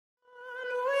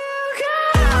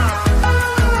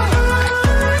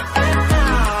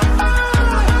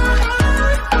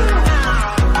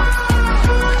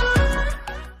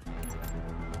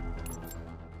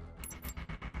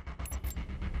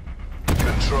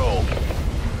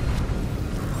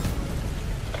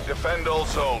Defend all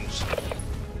zones.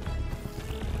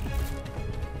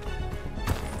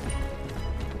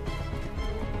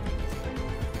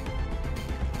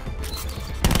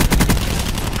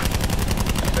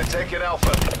 They're taking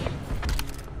Alpha.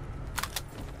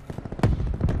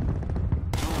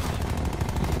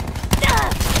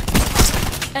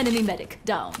 Enemy medic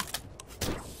down.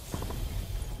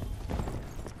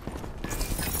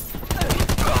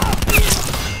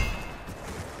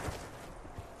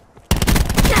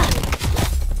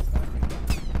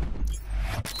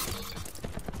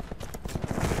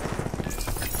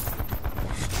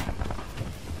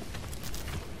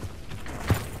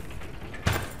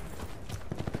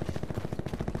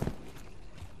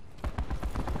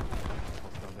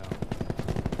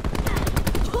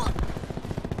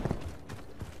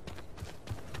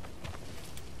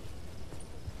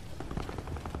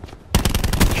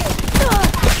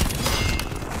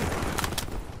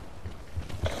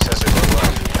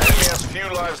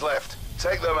 Lives left.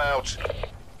 Take them out.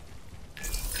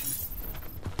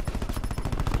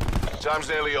 Time's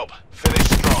nearly up. Finish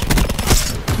strong.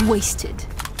 Wasted.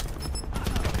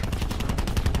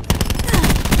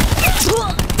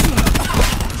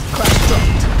 Crash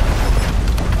dropped.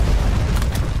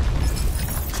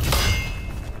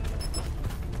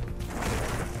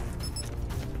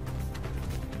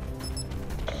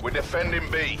 We're defending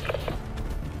B.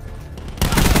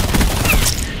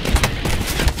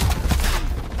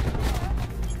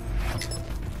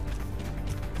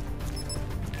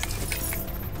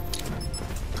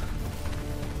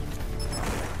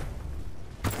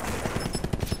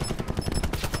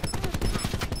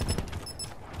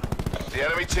 The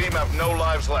enemy team have no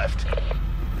lives left.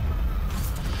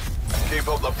 Keep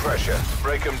up the pressure.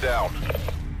 Break them down.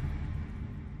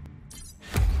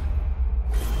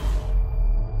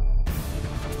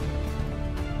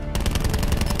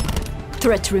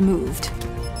 Threat removed.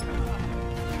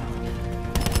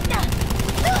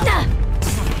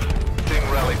 King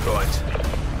rally point.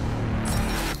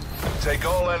 Take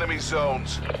all enemy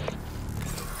zones.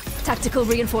 Tactical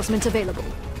reinforcement available.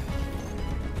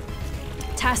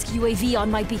 Task UAV on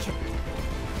my beacon.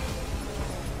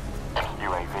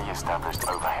 UAV established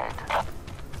overhead.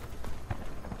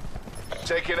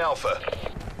 Taking Alpha.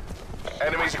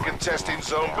 Enemies are contesting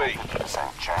Zone B.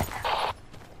 50% check.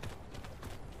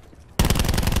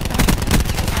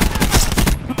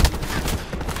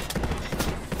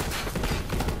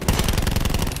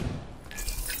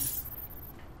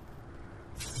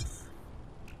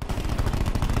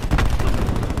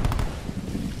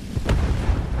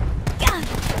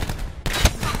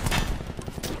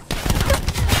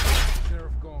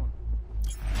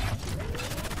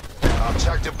 Our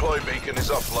TAC deploy beacon is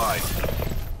offline.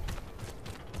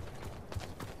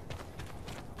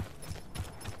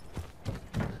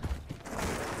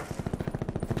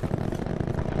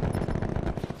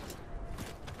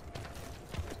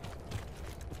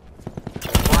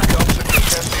 Black Ops are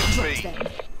contesting B.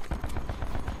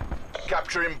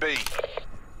 Capturing B.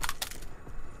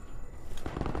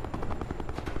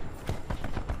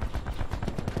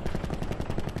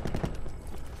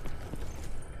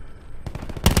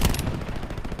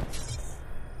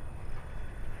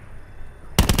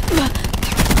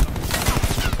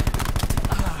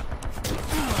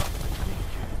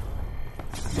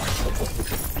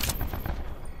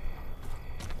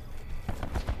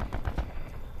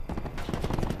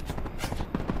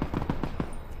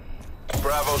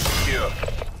 Bravo secure.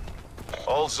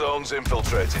 All zones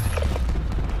infiltrated.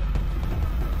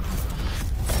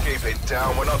 Keep it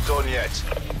down, we're not done yet.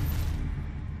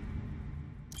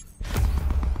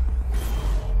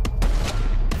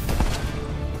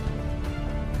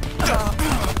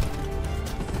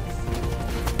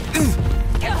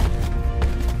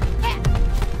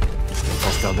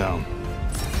 Hostile down.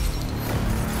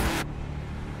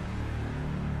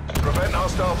 Prevent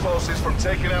hostile forces from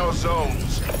taking our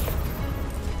zones.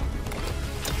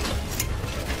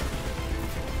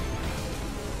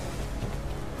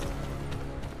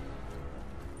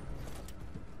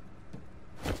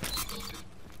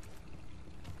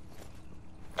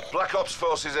 Black Ops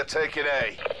forces are taking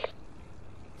A.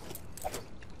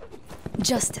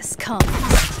 Justice comes.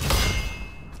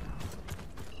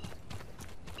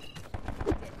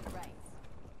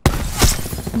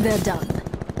 They're done.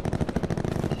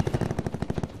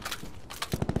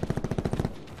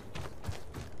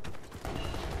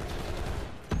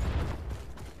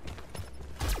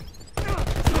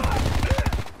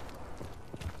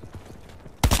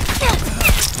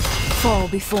 Fall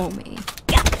before me.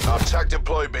 Our TAC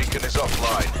deploy beacon is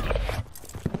offline.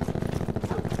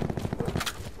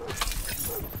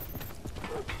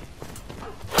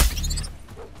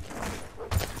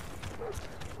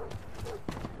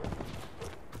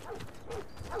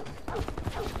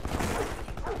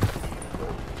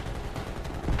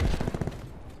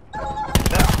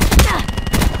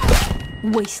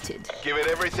 Wasted. Give it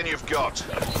everything you've got.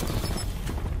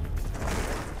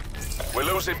 We're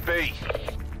losing B.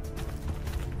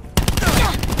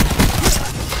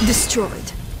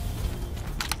 Destroyed.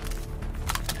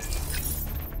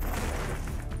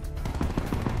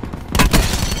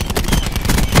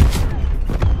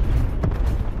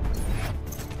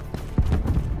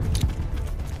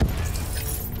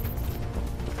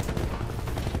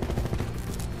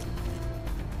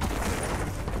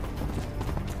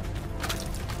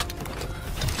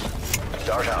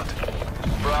 Dart out.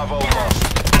 Bravo lost.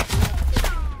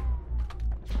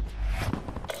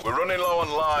 We're running low on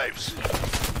lives.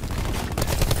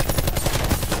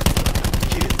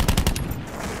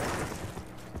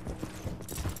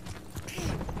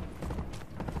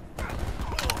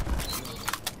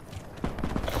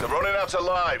 They're running out of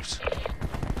lives.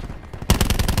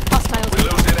 Hostile. We're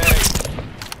losing A.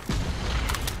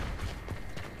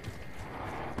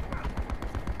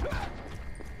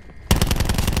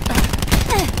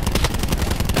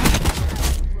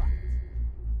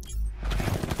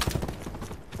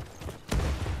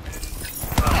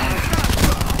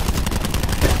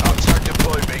 Our track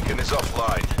deploy beacon is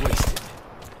offline. Wasted.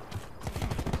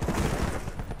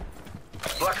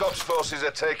 Black Ops forces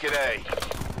are taking A.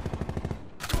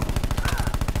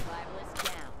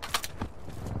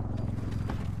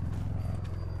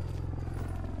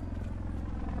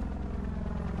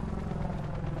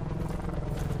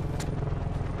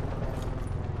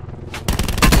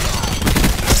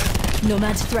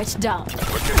 Nomad threat down.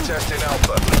 We're contesting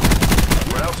Alpha.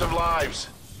 We're out of lives.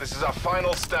 This is our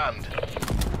final stand.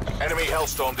 Enemy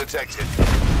Hellstorm detected.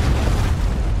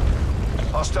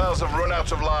 Hostiles have run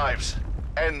out of lives.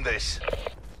 End this.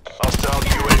 Hostile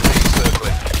UAV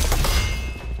circling.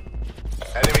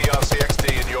 Enemy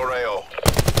RCXD in your AO.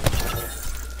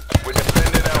 We're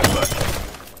defending Alpha.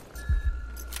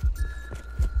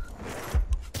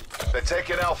 They're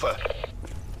taking Alpha.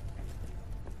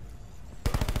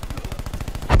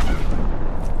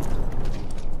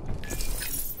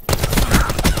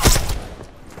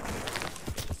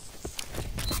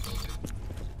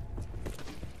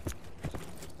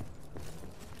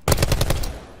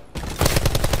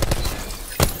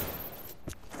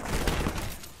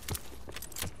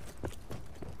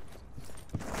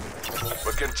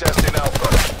 We're contesting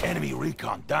Alpha. Enemy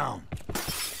recon down.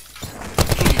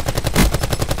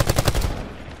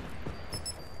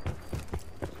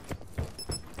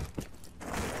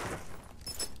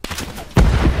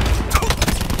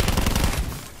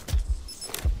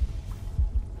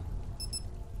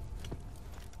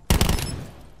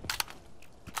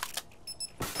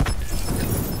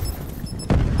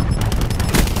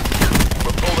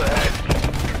 We're pulled ahead.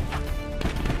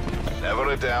 Never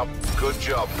a doubt. Good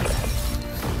job.